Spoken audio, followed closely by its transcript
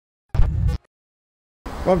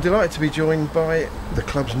Well, I'm delighted to be joined by the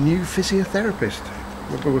club's new physiotherapist.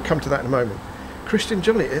 We'll come to that in a moment. Christian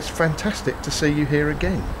Jolley, it's fantastic to see you here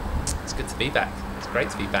again. It's good to be back. It's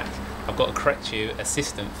great to be back. I've got to correct you,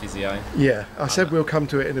 assistant physio. Yeah, I said we'll come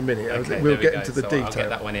to it in a minute. Okay, we'll get into the detail. I'll get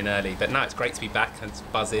that one in early. But no, it's great to be back and it's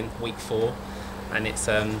buzzing, week 4. And it's,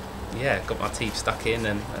 got my teeth stuck in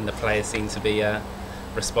and the players seem to be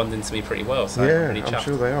responding to me pretty well. So yeah, I'm really chuffed. I'm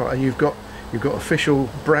sure they are. And you've got official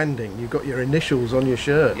branding. You've got your initials on your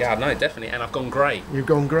shirt. Yeah, no, definitely. And I've gone grey. You've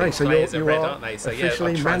gone grey, so players you are red, are aren't they? So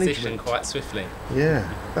officially I've transitioned management. quite swiftly.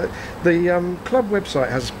 Yeah. The club website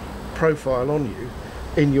has profile on you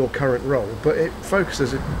in your current role, but it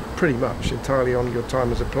focuses pretty much entirely on your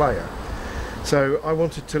time as a player. So I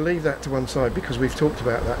wanted to leave that to one side because we've talked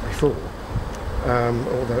about that before,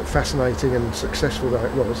 although fascinating and successful though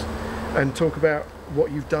it was, and talk about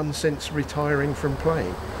what you've done since retiring from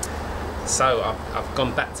playing. So I've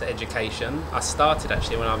gone back to education. I started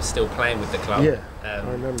actually when I was still playing with the club. Yeah, I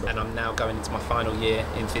remember. And I'm now going into my final year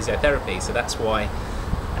in physiotherapy, so that's why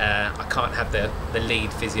I can't have the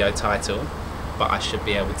lead physio title, but I should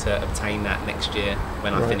be able to obtain that next year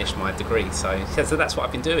when I finish my degree. So that's what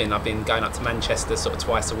I've been doing. I've been going up to Manchester sort of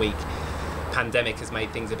twice a week. Pandemic has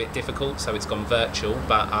made things a bit difficult, so it's gone virtual,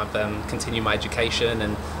 but I've continued my education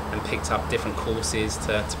and picked up different courses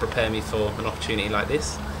to prepare me for an opportunity like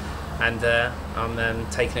this. And I'm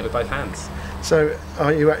taking it with both hands. So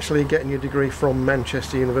are you actually getting your degree from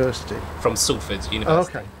Manchester University? From Salford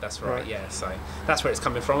University. Oh, okay. That's right, yeah. So that's where it's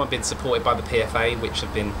coming from. I've been supported by the PFA, which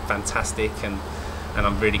have been fantastic, and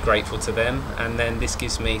I'm really grateful to them. And then this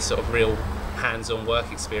gives me sort of real hands-on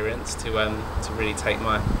work experience to really take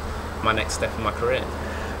my next step in my career.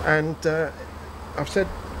 And I've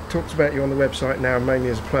talked about you on the website now mainly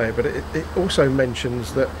as a player, but it also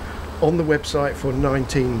mentions that on the website for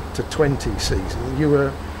 19 to 20 season you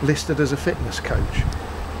were listed as a fitness coach.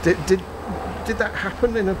 Did that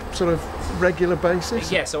happen in a sort of regular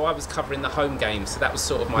basis? Yeah, so I was covering the home games, so that was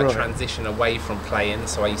sort of my transition away from playing.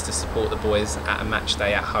 So I used to support the boys at a match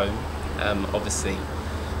day at home. Obviously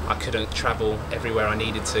I couldn't travel everywhere I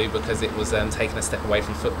needed to because it was taking a step away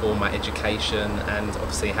from football, my education, and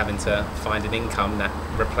obviously having to find an income that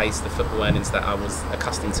replaced the football earnings that I was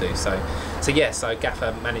accustomed to. So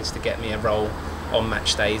Gaffer managed to get me a role on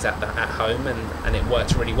match days at home, and it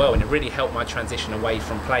worked really well, and it really helped my transition away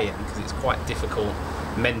from playing because it's quite difficult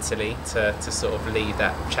mentally to sort of leave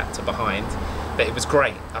that chapter behind. But it was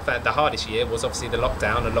great. I found the hardest year was obviously the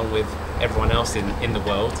lockdown, along with everyone else in the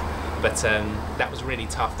world. But that was really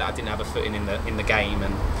tough, that I didn't have a footing in the game,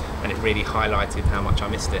 and it really highlighted how much I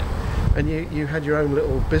missed it. And you had your own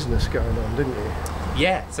little business going on, didn't you?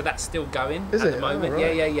 Yeah, so that's still going at the moment. Oh,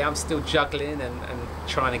 right. Yeah. I'm still juggling and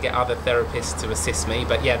trying to get other therapists to assist me.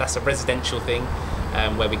 But yeah, that's a residential thing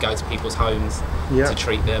where we go to people's homes to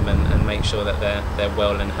treat them and make sure that they're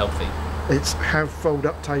well and healthy. It's Have Fold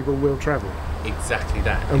Up Table Will Travel. Exactly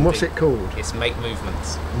that. And what's it called? It's Make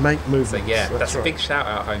Movements. Make Movements. So yeah, that's a big shout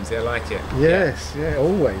out, Holmesy. I like it. Yes, yeah,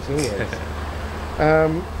 always.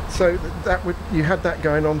 So you had that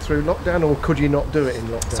going on through lockdown, or could you not do it in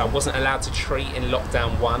lockdown? So I wasn't allowed to treat in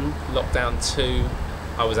lockdown 1. Lockdown 2,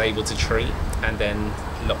 I was able to treat, and then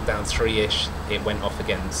lockdown 3-ish, it went off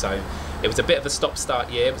again. So it was a bit of a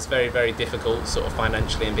stop-start year. It was very, very difficult, sort of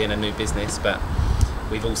financially and being a new business, but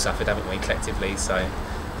we've all suffered, haven't we, collectively? So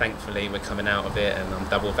thankfully we're coming out of it, and I'm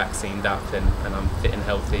double vaccinated up, and I'm fit and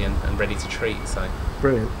healthy and ready to treat. So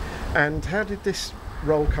brilliant. And how did this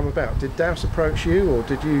role come about? Did Douse approach you, or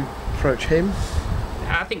did you approach him?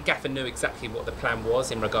 I think Gaffer knew exactly what the plan was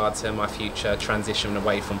in regard to my future transition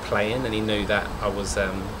away from playing, and he knew that I was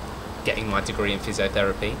getting my degree in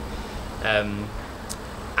physiotherapy.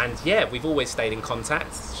 And yeah, we've always stayed in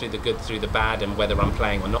contact through the good, through the bad, and whether I'm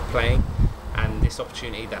playing or not playing. And this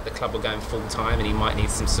opportunity that the club were going full time, and he might need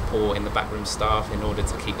some support in the backroom staff in order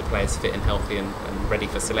to keep the players fit and healthy and ready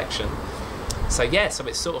for selection. So yeah, so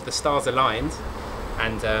it's sort of the stars aligned,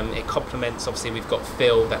 and it complements. Obviously we've got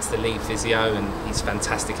Phil, that's the lead physio, and he's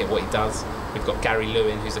fantastic at what he does. We've got Gary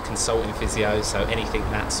Lewin, who's a consulting physio, so anything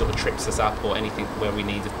that sort of trips us up or anything where we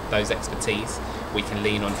need those expertise, we can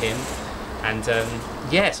lean on him. And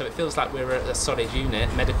yeah, so it feels like we're a solid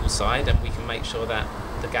unit, medical side, and we can make sure that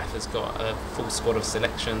the Gaffer's got a full squad of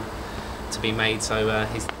selection to be made, so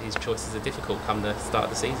his choices are difficult come the start of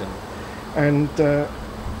the season. And are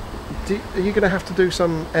you going to have to do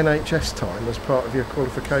some NHS time as part of your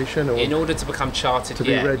qualification, or in order to become chartered? To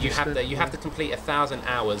yeah, be registered? you have to complete 1,000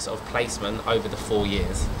 hours of placement over the 4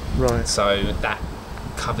 years. Right. So that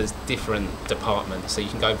covers different departments. So you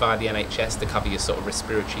can go via the NHS to cover your sort of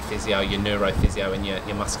respiratory physio, your neurophysio, and your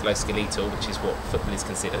musculoskeletal, which is what football is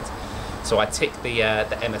considered. So I tick the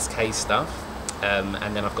MSK stuff,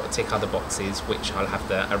 and then I've got to tick other boxes, which I'll have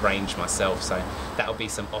to arrange myself. So that'll be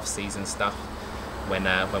some off-season stuff when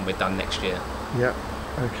we're done next year. Yeah.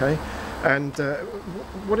 Okay. And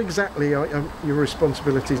what exactly are your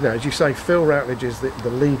responsibilities now? As you say, Phil Routledge is the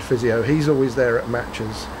lead physio. He's always there at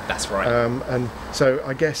matches. That's right. And so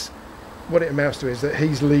I guess what it amounts to is that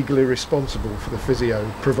he's legally responsible for the physio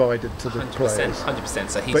provided to the 100%, players. 100%.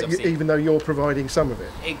 So he's even though you're providing some of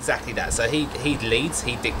it. Exactly that. So he leads,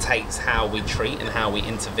 he dictates how we treat and how we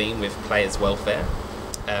intervene with players' welfare.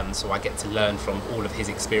 So I get to learn from all of his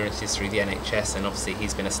experiences through the NHS, and obviously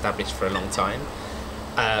he's been established for a long time.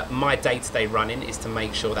 My day-to-day running is to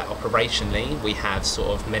make sure that operationally we have sort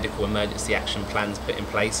of medical emergency action plans put in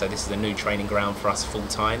place. So this is a new training ground for us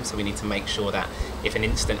full-time, so we need to make sure that if an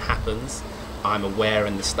incident happens, I'm aware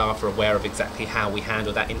and the staff are aware of exactly how we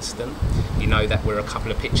handle that incident. You know that we're a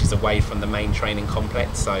couple of pitches away from the main training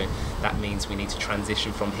complex, so that means we need to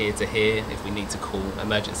transition from here to here. If we need to call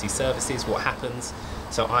emergency services, what happens?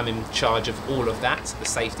 So I'm in charge of all of that, the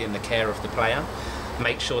safety and the care of the player.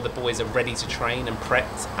 Make sure the boys are ready to train and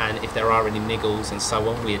prepped, and if there are any niggles and so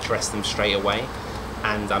on, we address them straight away.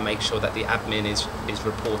 And I make sure that the admin is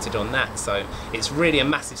reported on that. So it's really a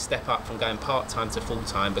massive step up from going part-time to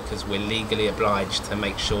full-time, because we're legally obliged to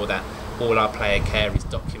make sure that all our player care is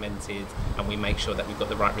documented and we make sure that we've got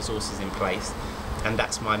the right resources in place. And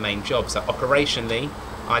that's my main job. So operationally,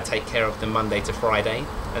 I take care of them Monday to Friday,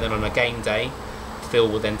 and then on a game day, Phil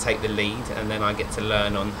will then take the lead, and then I get to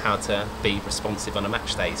learn on how to be responsive on a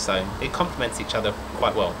match day. So it complements each other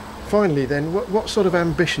quite well. Finally then, what sort of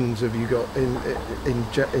ambitions have you got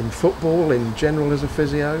in football, in general, as a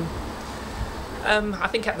physio? I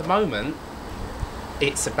think at the moment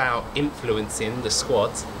it's about influencing the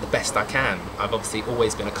squad the best I can. I've obviously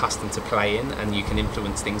always been accustomed to playing, and you can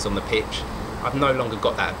influence things on the pitch. I've no longer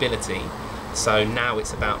got that ability, so now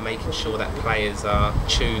it's about making sure that players are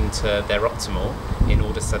tuned to their optimal in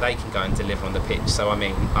order so they can go and deliver on the pitch. So I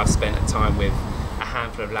mean, I've spent a time with a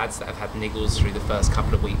handful of lads that have had niggles through the first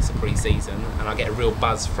couple of weeks of pre-season, and I get a real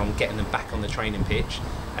buzz from getting them back on the training pitch,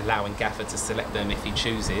 allowing Gaffer to select them if he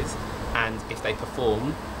chooses, and if they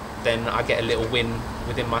perform, then I get a little win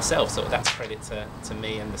within myself. So that's credit to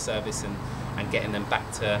me and the service, and getting them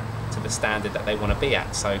back to the standard that they want to be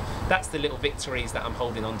at. So that's the little victories that I'm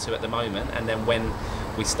holding on to at the moment. And then when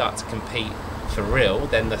we start to compete for real,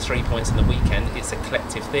 then the 3 points in the weekend, it's a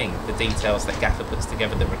collective thing. The details that Gaffer puts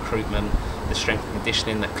together, the recruitment, the strength and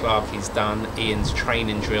conditioning that Clarkie's done, Ian's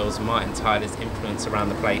training drills, Martin Tyler's influence around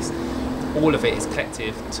the place, all of it is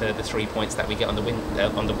collective to the 3 points that we get on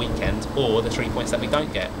the weekend, or the 3 points that we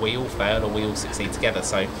don't get. We all fail or we all succeed together.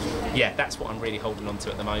 So yeah, that's what I'm really holding on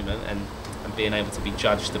to at the moment, and being able to be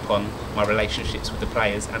judged upon my relationships with the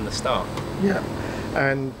players and the staff. Yeah,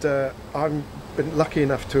 and I've been lucky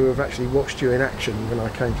enough to have actually watched you in action when I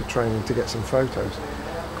came to training to get some photos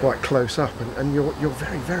quite close up, and you're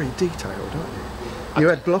very, very detailed, aren't you? You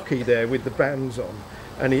had Blocky there with the bands on,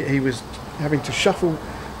 and he was having to shuffle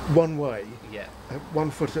one way,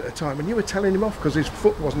 1 foot at a time, and you were telling him off because his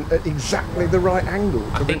foot wasn't at exactly the right angle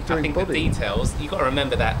to I think the details, you've got to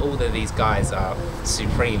remember that all of these guys are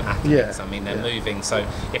supreme athletes. I mean, they're moving, so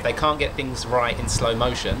if they can't get things right in slow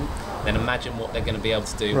motion, then imagine what they're going to be able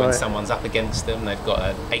to do when someone's up against them. They've got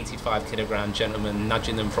an 85 kilogram gentleman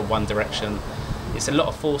nudging them from one direction. It's a lot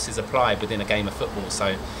of forces applied within a game of football,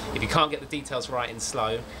 so if you can't get the details right in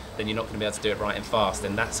slow, then you're not going to be able to do it right in fast,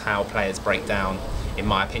 and that's how players break down, in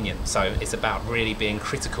my opinion. So it's about really being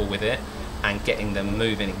critical with it and getting them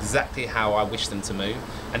moving exactly how I wish them to move,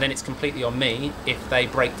 and then it's completely on me if they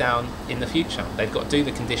break down in the future. They've got to do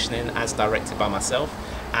the conditioning as directed by myself,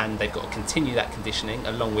 and they've got to continue that conditioning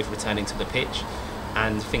along with returning to the pitch,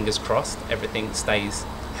 and fingers crossed everything stays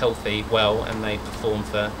healthy, well, and they perform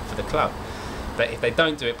for the club. But if they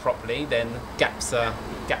don't do it properly, then gaps are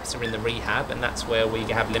in the rehab, and that's where we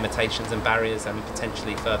have limitations and barriers and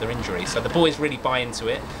potentially further injury. So the boys really buy into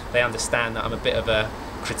it. They understand that I'm a bit of a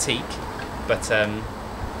critique, but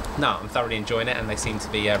no, I'm thoroughly enjoying it, and they seem to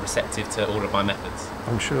be receptive to all of my methods.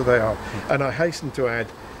 I'm sure they are. And I hasten to add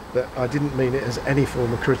that I didn't mean it as any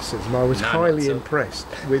form of criticism. I was highly impressed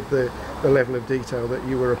with the level of detail that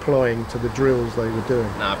you were applying to the drills they were doing.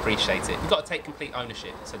 No, I appreciate it. You've got to take complete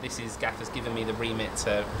ownership. So this is Gaffer's given me the remit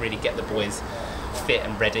to really get the boys fit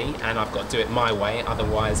and ready, and I've got to do it my way,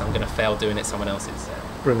 otherwise I'm going to fail doing it someone else's.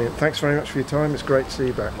 Brilliant. Thanks very much for your time. It's great to see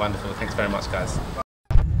you back. Wonderful. Thanks very much, guys.